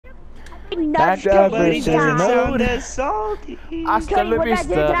Nudge Adversary, Cody. no. Salty. Hasta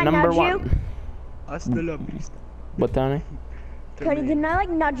vista, number one. Hasta la vista. What, Tony? Cody, didn't I like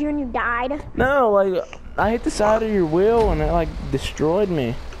nudge you and you died? No, like, I hit the side of your wheel and it, like, destroyed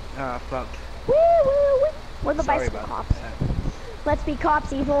me. Ah, fuck. Woo, woo, woo. We're the Sorry bicycle about cops. that. Let's be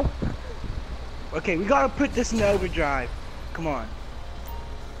cops, evil. Okay, we gotta put this in overdrive. Come on.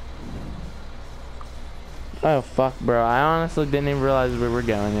 Oh, fuck, bro. I honestly didn't even realize we were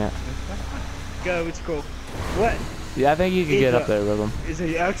going yet. Go, it's cool. What? Yeah, I think you could get up there with them. It's an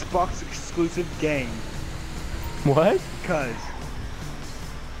Xbox exclusive game. What? Cause.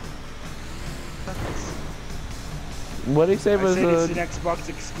 What did he say was it's an Xbox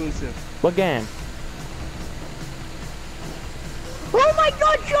exclusive. What game? Oh my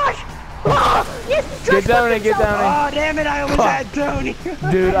god, Josh! Oh, yes, Josh Get down and get down Oh, damn it, I almost had Tony.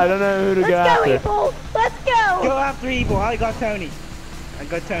 Dude, I don't know who to go Let's go, after. evil! Let's go! Go after Evil. I got Tony.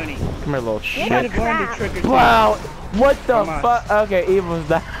 Come here, little shit. Should have learned the trick or treat. Wow! What the Come on. fuck? Okay, Evil's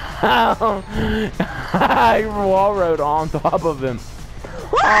down. I wall rode on top of him.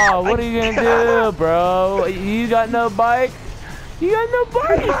 Oh, what are you gonna do, bro? You got no bike? You got no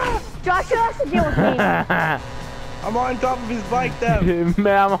bike? Josh has to deal with me. I'm on top of his bike though.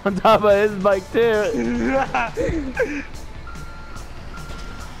 Man, I'm on top of his bike too.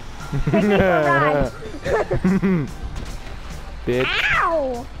 Take me for a ride. Bitch.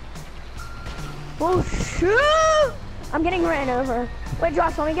 Ow! Oh shoot! I'm getting ran over. Wait,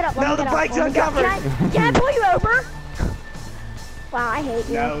 Josh, let me get up. Let No, me the get bike's up. Let me get up. uncovered. Can I pull you over? Wow, I hate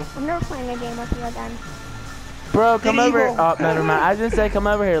you. No. I'm never playing a game with you again. Bro, come Get over. Evil. Oh, never mind. I didn't say come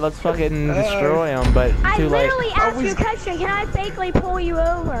over here. Let's fucking destroy him, but I too late. literally asked you a question. Can I fakely pull you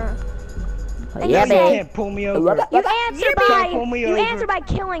over? And Yeah, you You said, can't pull me over. you answer Can't pull me you over. answer by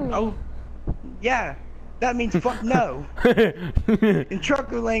killing me. Oh, yeah. That means fuck no. In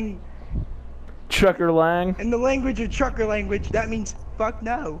trucker language, Trucker Lang. in the language of trucker language, that means fuck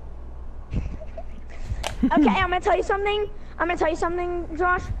no. Okay, I'm gonna tell you something.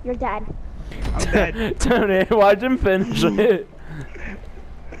 Josh. You're dead. I'm dead. Tony, watch him finish it.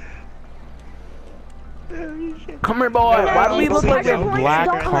 Come here, boy. No, Why do we look like we have don't black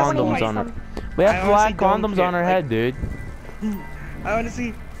don't condoms listen. on our? We have I black honestly don't condoms care, on our head, dude. I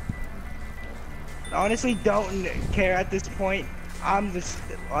honestly don't care at this point. I'm just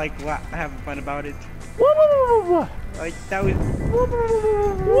like having fun about it. Like that was.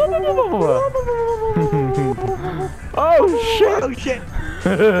 Oh shit! Oh shit!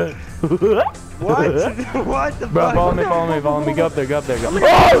 What? What? What the Bro, fuck? follow me. Go up there.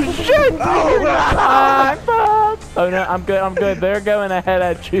 Oh shit! Oh, Ah, fuck! Oh no, I'm good. They're going ahead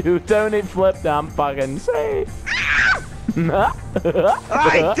at you. Tony flipped. I'm fucking safe.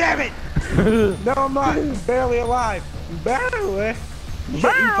 Alright, damn it! No, I'm not. I'm barely alive. Barely. Shit,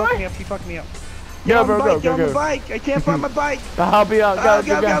 you fucked me up. Get Go, on bro, the go, bike, go, get on the go. bike. I can't find my bike. I'll be out.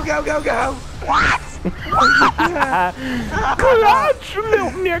 Go. What? Clutch,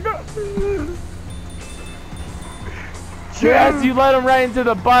 little nigga. Yes, you let him right into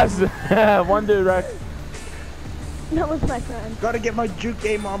the bus. One dude, right? That was my friend. Gotta get my juke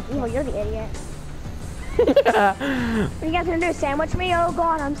game on. Oh, you're the idiot. What are you guys gonna do? Sandwich me? Oh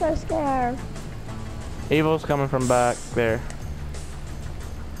god, I'm so scared. Evil's coming from back there.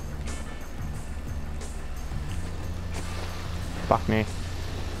 Fuck me.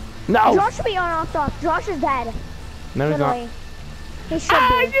 No! Josh should be on off. Josh is dead. No, he's not. Literally. He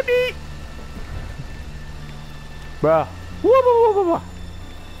should be. Bruh.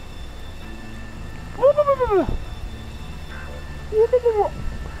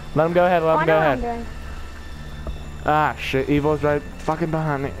 Let him go ahead, let him go ahead. Ah, shit, Evil's right fucking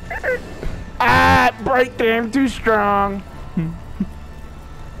behind me. Ah, brake damn too strong.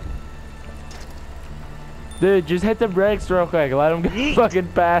 Dude, just hit the brakes real quick. Let him go fucking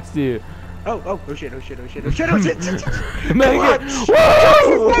past you. Oh shit. Make it.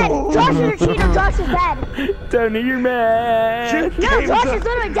 Josh is a cheater. Josh is dead. Tony, you're mad. No, Josh is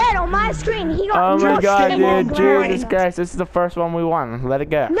literally dead on my screen. He got Oh my mushed god, in the dude. ground. Jesus Christ, this is the first one we won. Let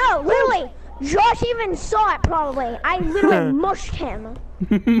it go. No, literally. Josh even saw it probably. I literally mushed him.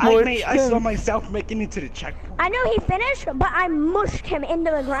 I saw myself making it to the checkpoint. I know he finished, but I mushed him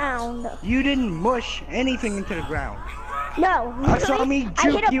into the ground. You didn't mush anything into the ground. No, I saw me I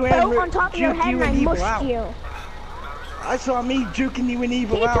hit juke a you boat and on top of your juke head you and I and Evil mushed out. you. I saw me juking you and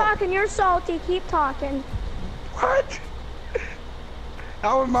Evil Keep out. talking, you're salty. Keep talking. What?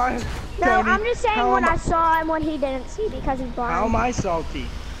 How am I? No, Tony, I'm just saying how what am I saw and what he didn't see because he's blind. How am I salty?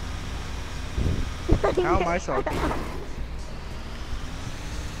 How am I salty?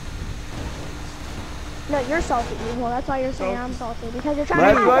 No, you're salty, Evil. That's why you're saying I'm salty. Because you're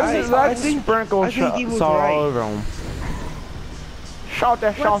trying to Let's sprinkle salt all over them.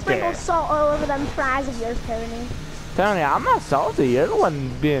 Let's sprinkle salt all over them fries of yours, Tony. Tony, I'm not salty. You're the one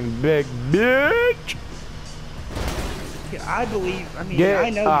being big bitch. Yeah, I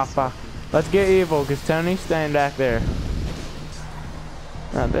know. Oh, fuck. Let's get Evil, because Tony's staying back there.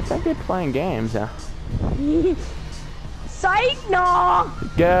 No, they think they're playing games, huh? Psych, no!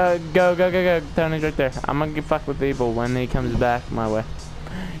 Go. Tony's right there. I'm gonna get fucked with Evil when he comes back my way.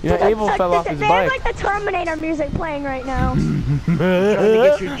 You know, Evil fell off his bike. They have like the Terminator music playing right now. Trying to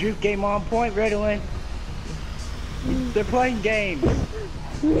get your juke game on point, Redolin. They're playing games.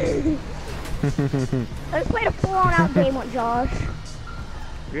 I just played a full-on out game with Josh.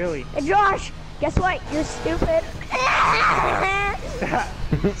 Really? Hey, Josh, guess what? You're stupid.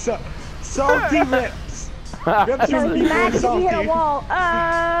 So, salty rips. Rips No, are he's mad because salty. you hit a wall. Oh!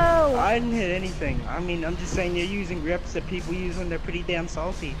 I didn't hit anything. I mean, I'm just saying you're using rips that people use when they're pretty damn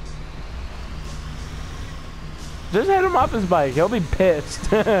salty. Just hit him off his bike. He'll be pissed.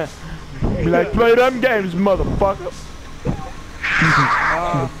 Be like, play them games, motherfucker.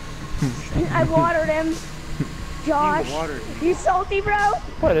 I watered him. Josh, you salty, bro?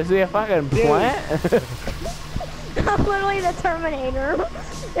 What, is he a fucking plant? I'm literally the Terminator.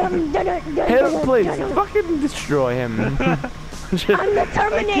 Hit him, please. Fucking destroy him. I'm the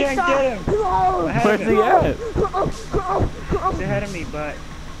Terminator. I can't get him. Where's he at? He's ahead of me, but...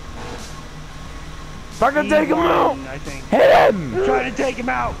 Fucking take him out. I think. Hit him. I'm trying to take him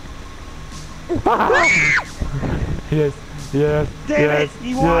out. Yes. Damn it,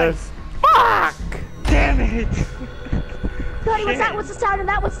 he won. Fuck. Damn it. Cody, what's that? What's the sound of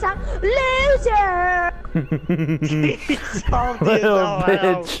that? What's the sound? Loser! Salty Little as all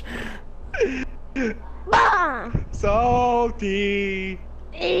hell. bitch. Bah! Salty.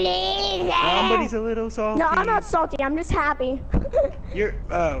 Loser! Somebody's a little salty. No, I'm not salty. I'm just happy. You're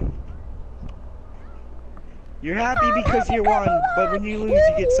happy because you won, but when you lose,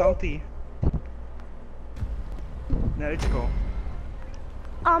 you get salty. No, it's cool.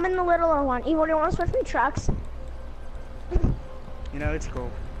 I'm in the littler one. Evil, do you want to switch me trucks? You know, it's cool.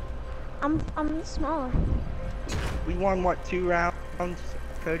 I'm smaller. We won, what, 2 rounds,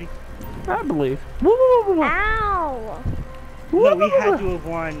 Cody? I believe. Ow! No, we had to have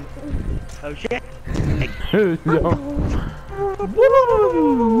won. Oh, shit. I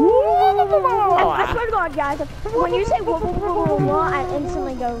swear to God, guys, when you say whoa, whoa, whoa, whoa, whoa, I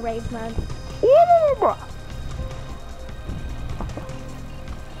instantly go rage mode.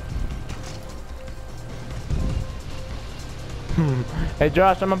 Hey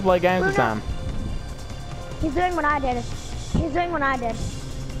Josh, I'm gonna play games this time. He's doing what I did. He's doing what I did.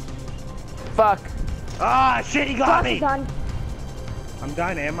 Fuck. Ah, shit, he got me. Done. I'm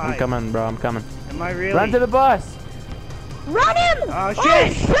done, am I? I'm coming, bro. I'm coming. Am I really? Run to the bus. Run him! Oh, shit. Oh,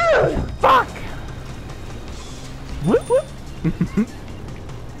 shoot! Fuck. Whoop whoop.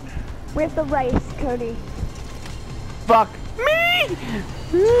 We have the race, Cody. Fuck me.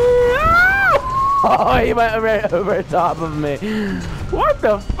 Oh, he went over top of me. What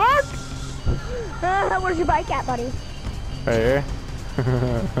the fuck? Where's your bike at, buddy? Right here.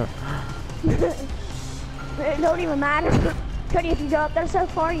 It don't even matter. Cody, if you go up there so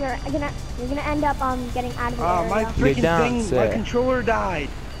far, you're gonna end up getting out of the area. My freaking thing, my controller died.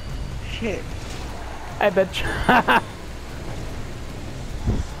 Shit. Hey, bitch. I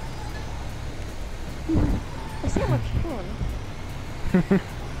see what you're doing.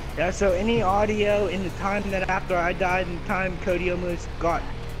 Yeah, so any audio in the time that after I died and the time Cody almost got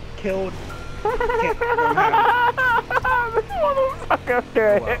killed, This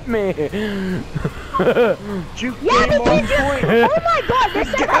motherfucker hit me. Juke Yeah, game on because you. point. Oh my God,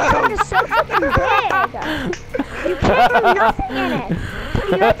 this episode is so freaking big. You can't do nothing in it.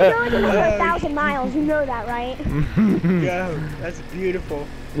 You have to go like another 1,000 miles. You know that, right? Go. That's beautiful.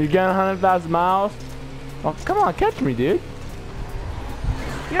 You got 100,000 miles? Oh, come on, catch me, dude.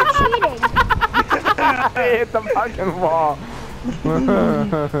 You're cheating. I hit the fucking wall.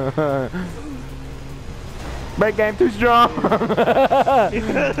 Break game too strong.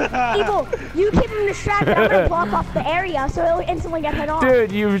 Evil, you keep him distracted. I'm gonna block off the area so he'll instantly get hit off.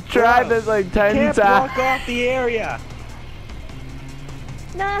 Dude, you've tried this like 10 Can't times. block off the area.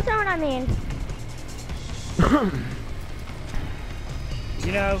 No, that's not what I mean.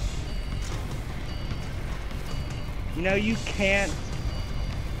 You know, you can't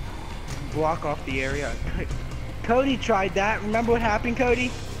block off the area. Cody tried that. Remember what happened, Cody?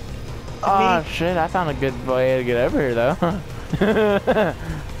 Oh shit, I found a good way to get over here though.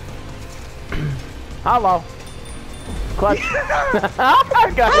 Hello. clutch.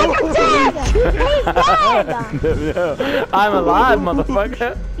 I got He's dead! He's dead! No, I'm alive,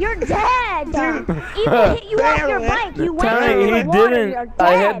 motherfucker. You're dead! Evil hit you off your bike. You went Tony, into he the water. didn't. You're dead.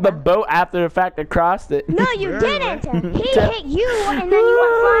 I hit the boat after the fact I crossed it. No, you didn't. He hit you, and then you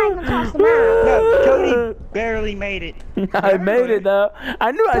went flying across the map. No, Cody barely made it. I made it though.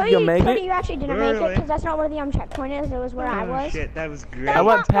 I knew I was gonna make Cody, it. you actually didn't make it because that's not where the checkpoint is. It was where I Oh was. shit, that was great. I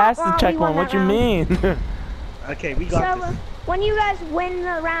went past the we checkpoint. won What that you round. mean? Okay, we got So this. when you guys win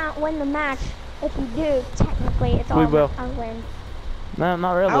the match, if you do, technically it's all We will. a win. No,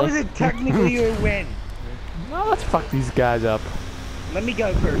 not How is really. it technically a win? Well, let's fuck these guys up. Let me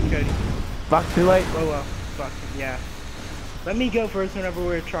go first, Cody. Fuck, too late. Oh well, fuck, yeah. Let me go first whenever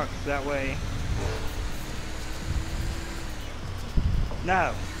we're trucks, that way.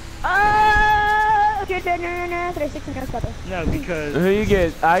 No. Oh! 36 and no scupper. No, because... Who you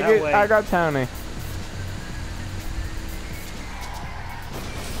get? That way. I got Tony.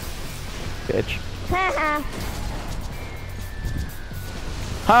 Bitch. Haha.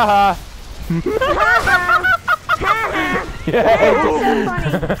 Haha. Yeah.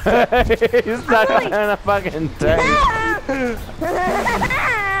 That's so funny. He's stuck in a fucking tank.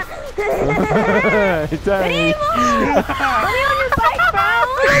 Tony. Let me on your bike, bro!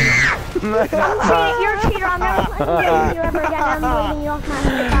 You're a cheater. I'll never play you ever again. I'm leaving you off my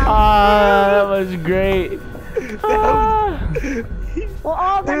account. Ah, that was great. Ah. Well,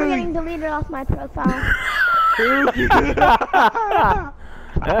 all of them are getting deleted off my profile.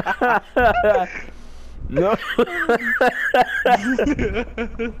 No.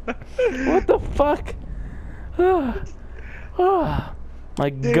 What the fuck? Oh, my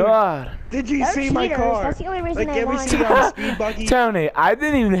God. Did you They're see my cheaters. car? That's the only reason Like, they ever won. see on Speed Buggy? Tony, I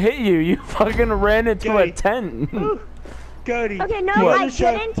didn't even hit you. You fucking ran into a Cody. tent. Cody. Okay, no, What? I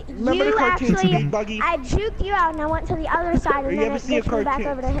didn't. Remember You the cartoon actually, Speed Buggy? I juked you out and I went to the other side and You then ever it see a pushed me back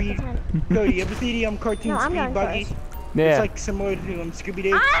cartoon over to hit Speed? the tent. Cody, you ever see the cartoon No, I'm Speed going Buggy? first. Yeah. It's like similar to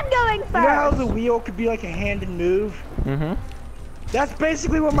Scooby-Doo. I'm going You know how first. the wheel could be like a hand and move? Mm-hmm. That's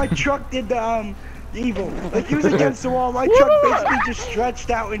basically what my truck did to Evil. Like he was against the wall, my truck basically just stretched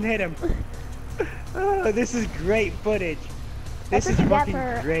out and hit him. Oh, this is great footage. This That's is what you get fucking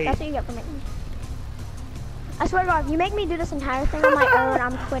for. great. That's what you get for making. I swear to God, if you make me do this entire thing on my own,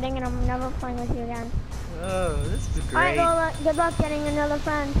 I'm quitting and I'm never playing with you again. Oh, this is Alright, great. Lola, good luck getting another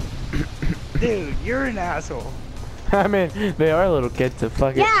friend. Dude, you're an asshole. I mean, they are little kids, so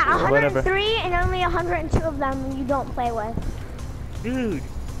fuck it. Yeah, Whatever. 103 and only 102 of them you don't play with. Dude,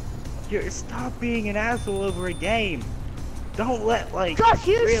 stop being an asshole over a game. Don't let, like... Josh,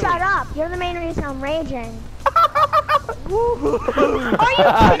 you really. shut up. You're the main reason I'm raging. Woo. Are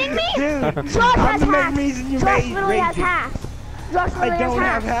you kidding me? Dude, Josh I'm has the main hacks. reason you Josh made literally has raging. hacks. Josh literally I don't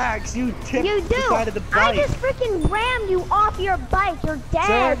has have hacks. You tipped You the do. side of the I bike. just freaking rammed you off your bike. You're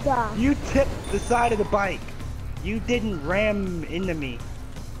dead. Sir, you tipped the side of the bike. You didn't ram into me.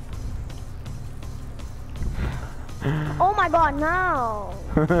 Oh my God, no.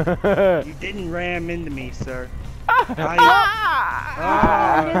 You didn't ram into me, sir.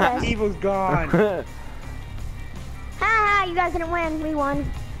 I didn't do this. Evil's gone. Haha, you guys didn't win. We won.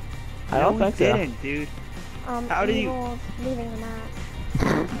 I don't No, think we so. didn't, dude. How do you- Evil's leaving the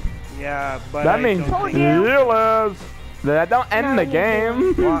match. Yeah, but That I means don't Told think- you. Steelers. That don't end No, the you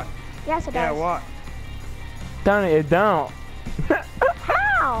game. What? Yes, it Yeah, does. what? Tony, it don't.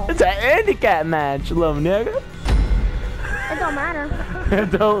 How? It's a handicap match, little nigga. It don't matter.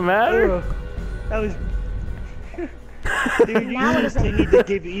 It don't matter. Ugh, that was... Dude, you Now what is just it? need to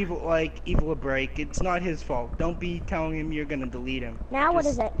give Evil a break. It's not his fault. Don't be telling him you're gonna delete him. Now what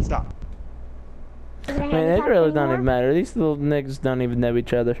Just is it? Stop. Is it a Man, it handicap really don't anymore? even matter. These little niggas don't even know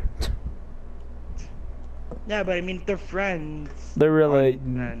each other. Yeah, but I mean, they're friends. They're really,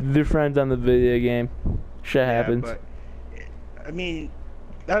 Man. they're friends on the video game. Shit happens. Yeah, but, I mean,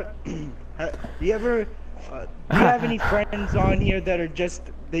 that, do you ever, do you have any friends on here that are just,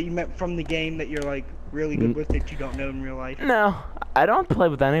 that you met from the game that you're like really good with that you don't know in real life? No, I don't play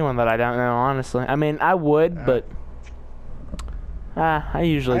with anyone that I don't know, honestly. I mean, I would, but I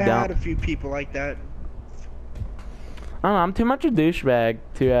usually I don't. had a few people like that. I don't know, I'm too much a douchebag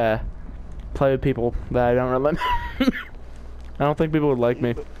to play with people that I don't really I don't think people would like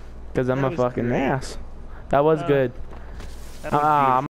me, because I'm That a was fucking great. ass. That was good. That was beautiful.